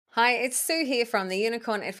Hi, it's Sue here from the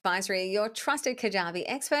Unicorn Advisory, your trusted Kajabi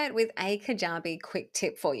expert with a Kajabi quick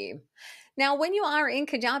tip for you. Now, when you are in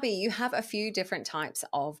Kajabi, you have a few different types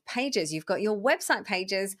of pages. You've got your website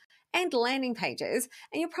pages and landing pages,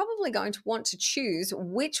 and you're probably going to want to choose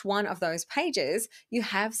which one of those pages you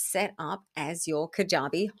have set up as your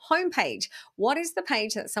Kajabi homepage. What is the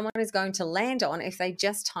page that someone is going to land on if they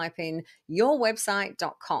just type in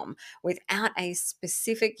yourwebsite.com without a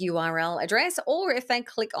specific URL address, or if they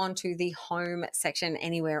click onto the home section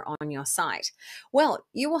anywhere on your site? Well,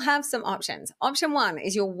 you will have some options. Option one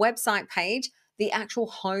is your website page, the actual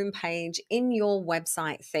home page in your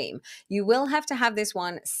website theme. You will have to have this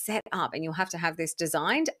one set up and you'll have to have this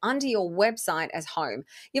designed under your website as home.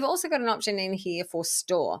 You've also got an option in here for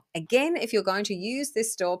store. Again, if you're going to use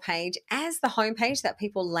this store page as the home page that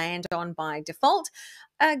people land on by default,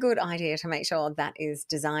 a good idea to make sure that is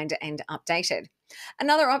designed and updated.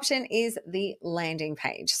 Another option is the landing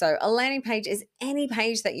page. So a landing page is any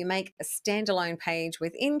page that you make a standalone page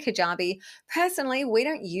within Kajabi. Personally, we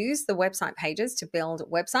don't use the website pages to build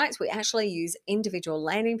websites. We actually use individual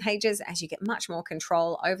landing pages as you get much more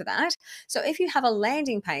control over that. So if you have a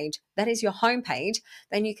landing page that is your home page,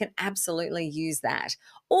 then you can absolutely use that.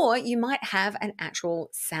 Or you might have an actual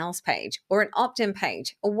sales page or an opt-in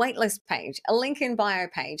page, a waitlist page, a link in bio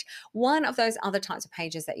page, one of those other types of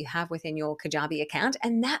pages that you have within your Kajabi account.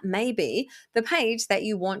 And that may be the page that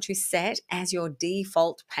you want to set as your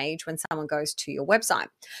default page when someone goes to your website.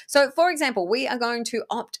 So for example, we are going to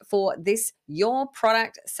opt for this Your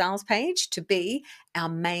Product Sales page to be our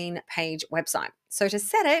main page website. So to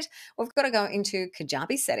set it, we've got to go into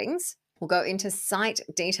Kajabi settings. We'll go into site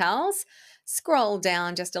details, scroll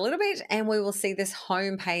down just a little bit, and we will see this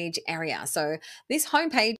home page area. So this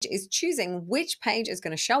home page is choosing which page is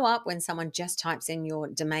going to show up when someone just types in your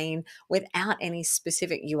domain without any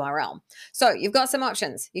specific URL. So you've got some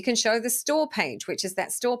options. You can show the store page, which is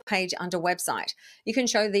that store page under website. You can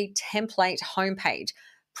show the template home page.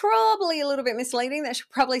 Probably a little bit misleading. That should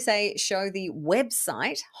probably say show the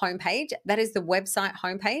website homepage. That is the website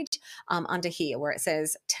homepage under here where it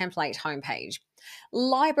says template homepage.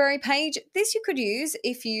 Library page, this you could use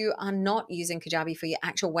if you are not using Kajabi for your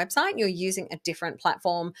actual website. You're using a different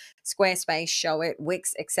platform, Squarespace, Showit,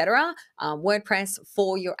 Wix, etc., WordPress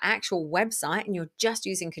for your actual website, and you're just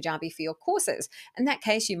using Kajabi for your courses. In that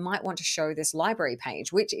case, you might want to show this library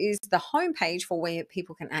page, which is the home page for where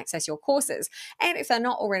people can access your courses. And if they're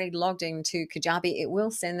not already logged into Kajabi, it will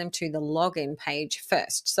send them to the login page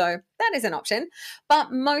first. So that is an option.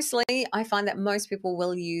 But mostly, I find that most people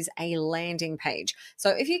will use a landing page.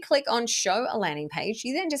 So if you click on show a landing page,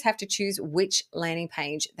 you then just have to choose which landing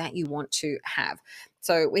page that you want to have.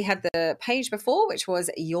 So we had the page before, which was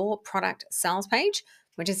your product sales page,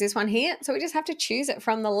 which is this one here. So we just have to choose it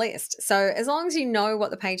from the list. So as long as you know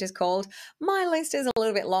what the page is called, my list is a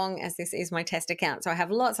little bit long as this is my test account. So I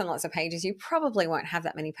have lots and lots of pages. You probably won't have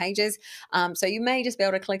that many pages. So you may just be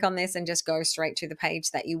able to click on this and just go straight to the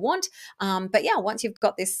page that you want. But yeah, once you've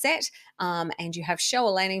got this set and you have show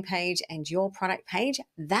a landing page and your product page,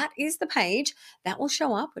 that is the page that will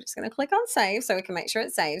show up. We're just going to click on save so we can make sure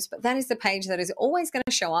it saves. But that is the page that is always going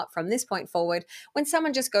to show up from this point forward when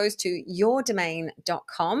someone just goes to yourdomain.com.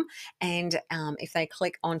 And if they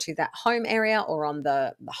click onto that home area or on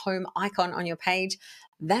the home icon on your page,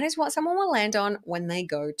 that is what someone will land on when they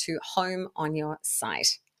go to home on your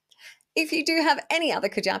site. If you do have any other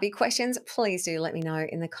Kajabi questions, please do let me know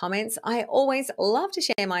in the comments. I always love to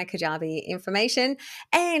share my Kajabi information.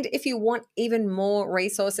 And if you want even more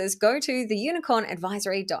resources, go to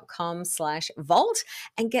theunicornadvisory.com/vault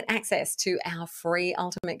and get access to our free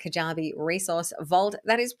Ultimate Kajabi resource vault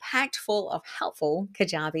that is packed full of helpful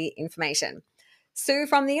Kajabi information. Sue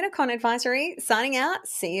from the Unicorn Advisory signing out.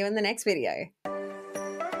 See you in the next video.